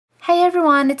Hi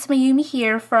everyone, it's Mayumi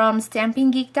here from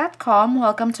stampinggeek.com.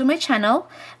 Welcome to my channel.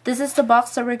 This is the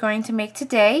box that we're going to make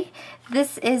today.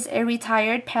 This is a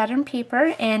retired pattern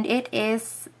paper and it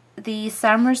is the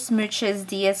Summer Smooches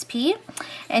DSP,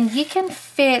 and you can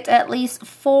fit at least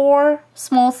 4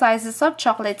 small sizes of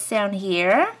chocolates down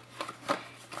here.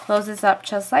 Close this up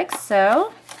just like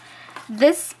so.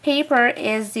 This paper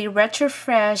is the Retro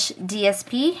Fresh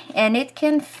DSP and it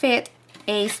can fit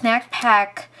a snack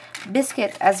pack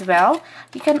biscuit as well.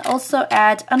 You can also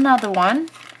add another one,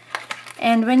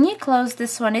 and when you close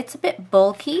this one, it's a bit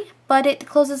bulky, but it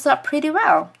closes up pretty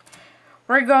well.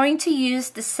 We're going to use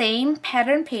the same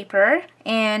pattern paper,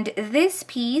 and this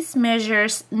piece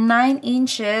measures 9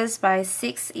 inches by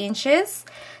 6 inches.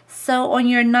 So on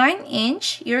your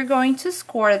 9-inch, you're going to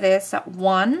score this at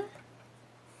 1,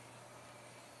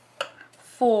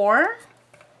 4,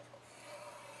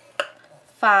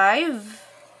 5,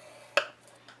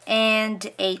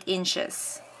 and 8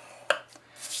 inches.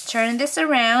 Turn this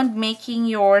around, making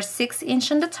your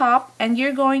 6-inch on the top, and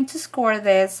you're going to score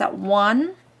this at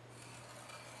 1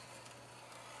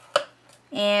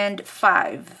 and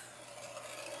 5.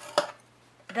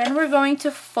 Then we're going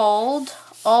to fold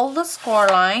all the score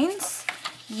lines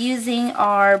using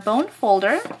our bone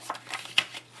folder.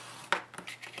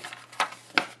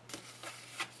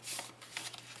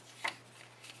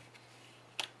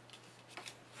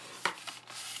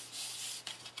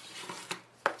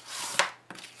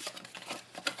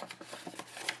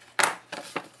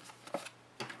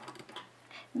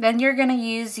 Then you're going to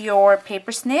use your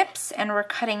paper snips, and we're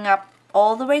cutting up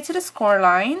all the way to the score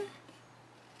line.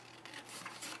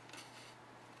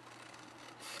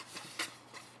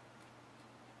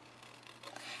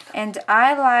 And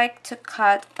I like to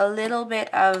cut a little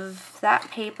bit of that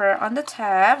paper on the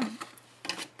tab.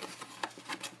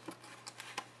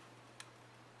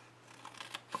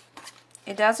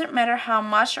 It doesn't matter how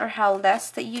much or how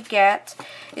less that you get,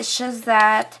 it's just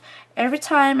that every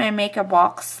time I make a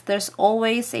box, there's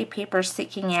always a paper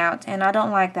sticking out, and I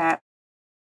don't like that.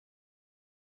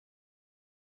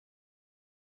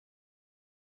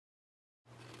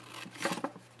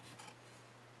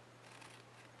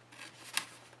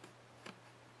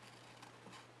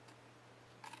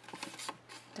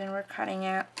 Then we're cutting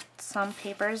out some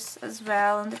papers as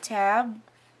well on the tab.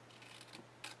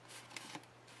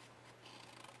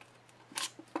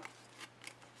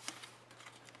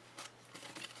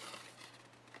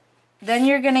 Then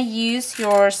you're going to use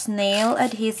your snail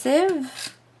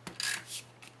adhesive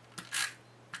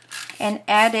and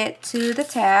add it to the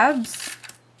tabs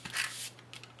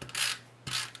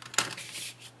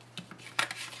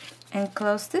and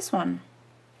close this one.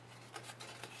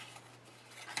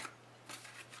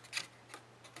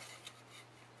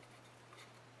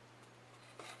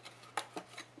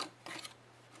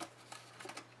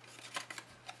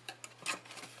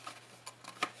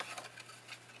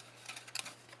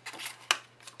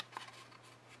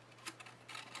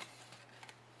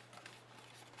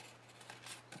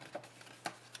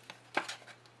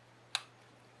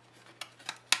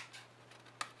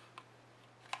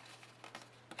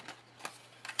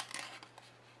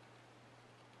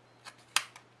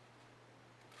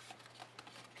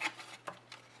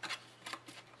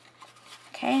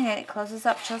 Okay, and then it closes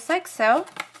up just like so.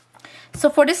 So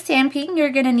for the stamping,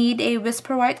 you're going to need a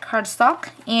Whisper White cardstock,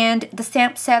 and the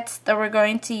stamp sets that we're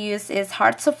going to use is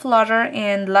Hearts of Flutter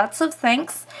and Lots of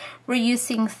Thanks. We're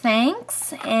using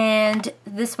Thanks and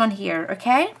this one here,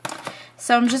 okay?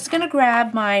 So I'm just going to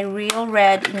grab my Real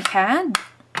Red ink pad,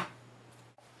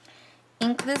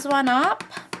 ink this one up,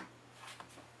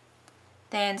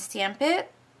 then stamp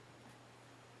it.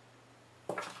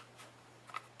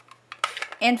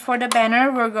 And for the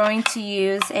banner, we're going to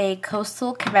use a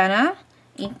Coastal Cabana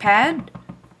ink pad.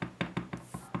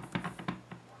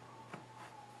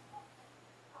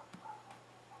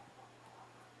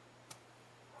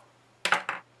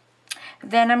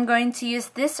 Then I'm going to use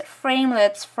this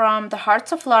framelits from the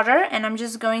Hearts of Flutter, and I'm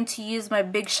just going to use my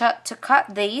Big Shot to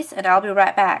cut these, and I'll be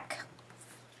right back.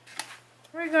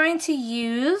 We're going to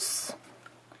use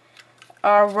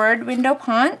our word window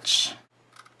punch.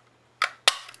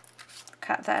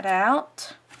 Cut that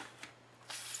out.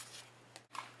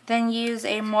 Then use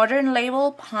a modern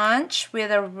label punch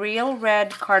with a Real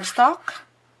Red cardstock.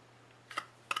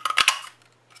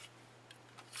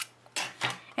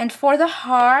 And for the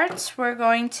hearts, we're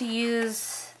going to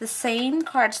use the same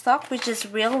cardstock, which is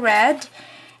Real Red,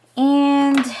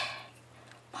 and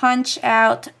punch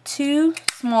out 2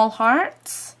 small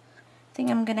hearts. I think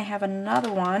I'm gonna have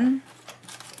another one.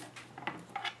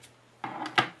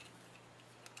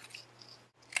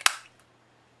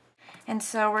 And And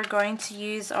so we're going to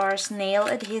use our snail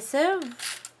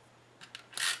adhesive.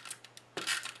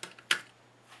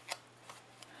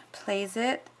 Place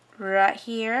it right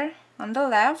here on the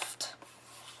left,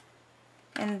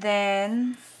 and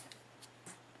then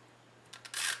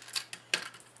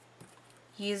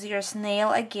use your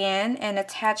snail again and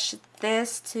attach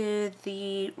this to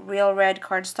the real red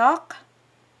cardstock.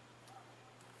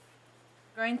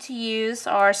 We're going to use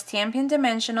our Stampin'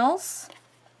 dimensionals.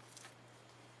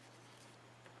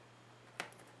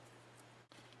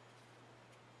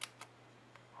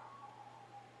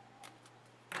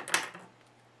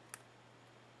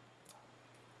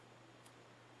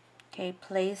 Okay,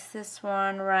 place this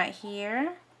one right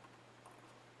here.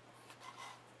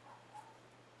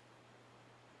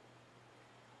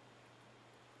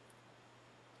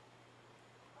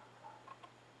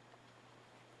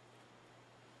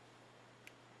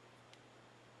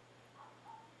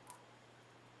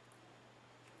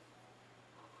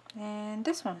 And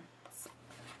this one.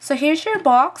 So here's your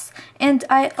box, and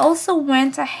I also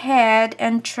went ahead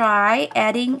and tried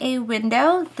adding a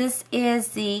window. This is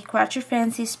the Quattro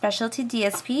Fancy Specialty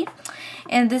DSP,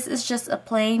 and this is just a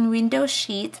plain window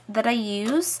sheet that I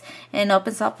use and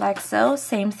opens up like so.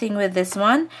 Same thing with this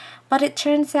one, but it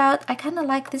turns out I kind of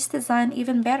like this design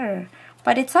even better.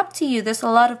 But it's up to you. There's a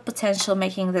lot of potential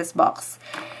making this box.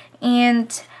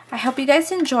 And I hope you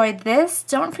guys enjoyed this.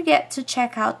 Don't forget to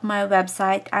check out my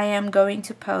website. I am going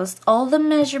to post all the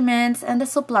measurements and the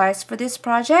supplies for this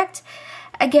project.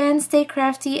 Again, stay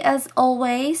crafty as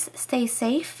always, stay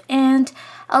safe, and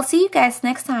I'll see you guys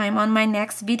next time on my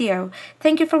next video.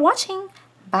 Thank you for watching.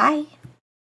 Bye.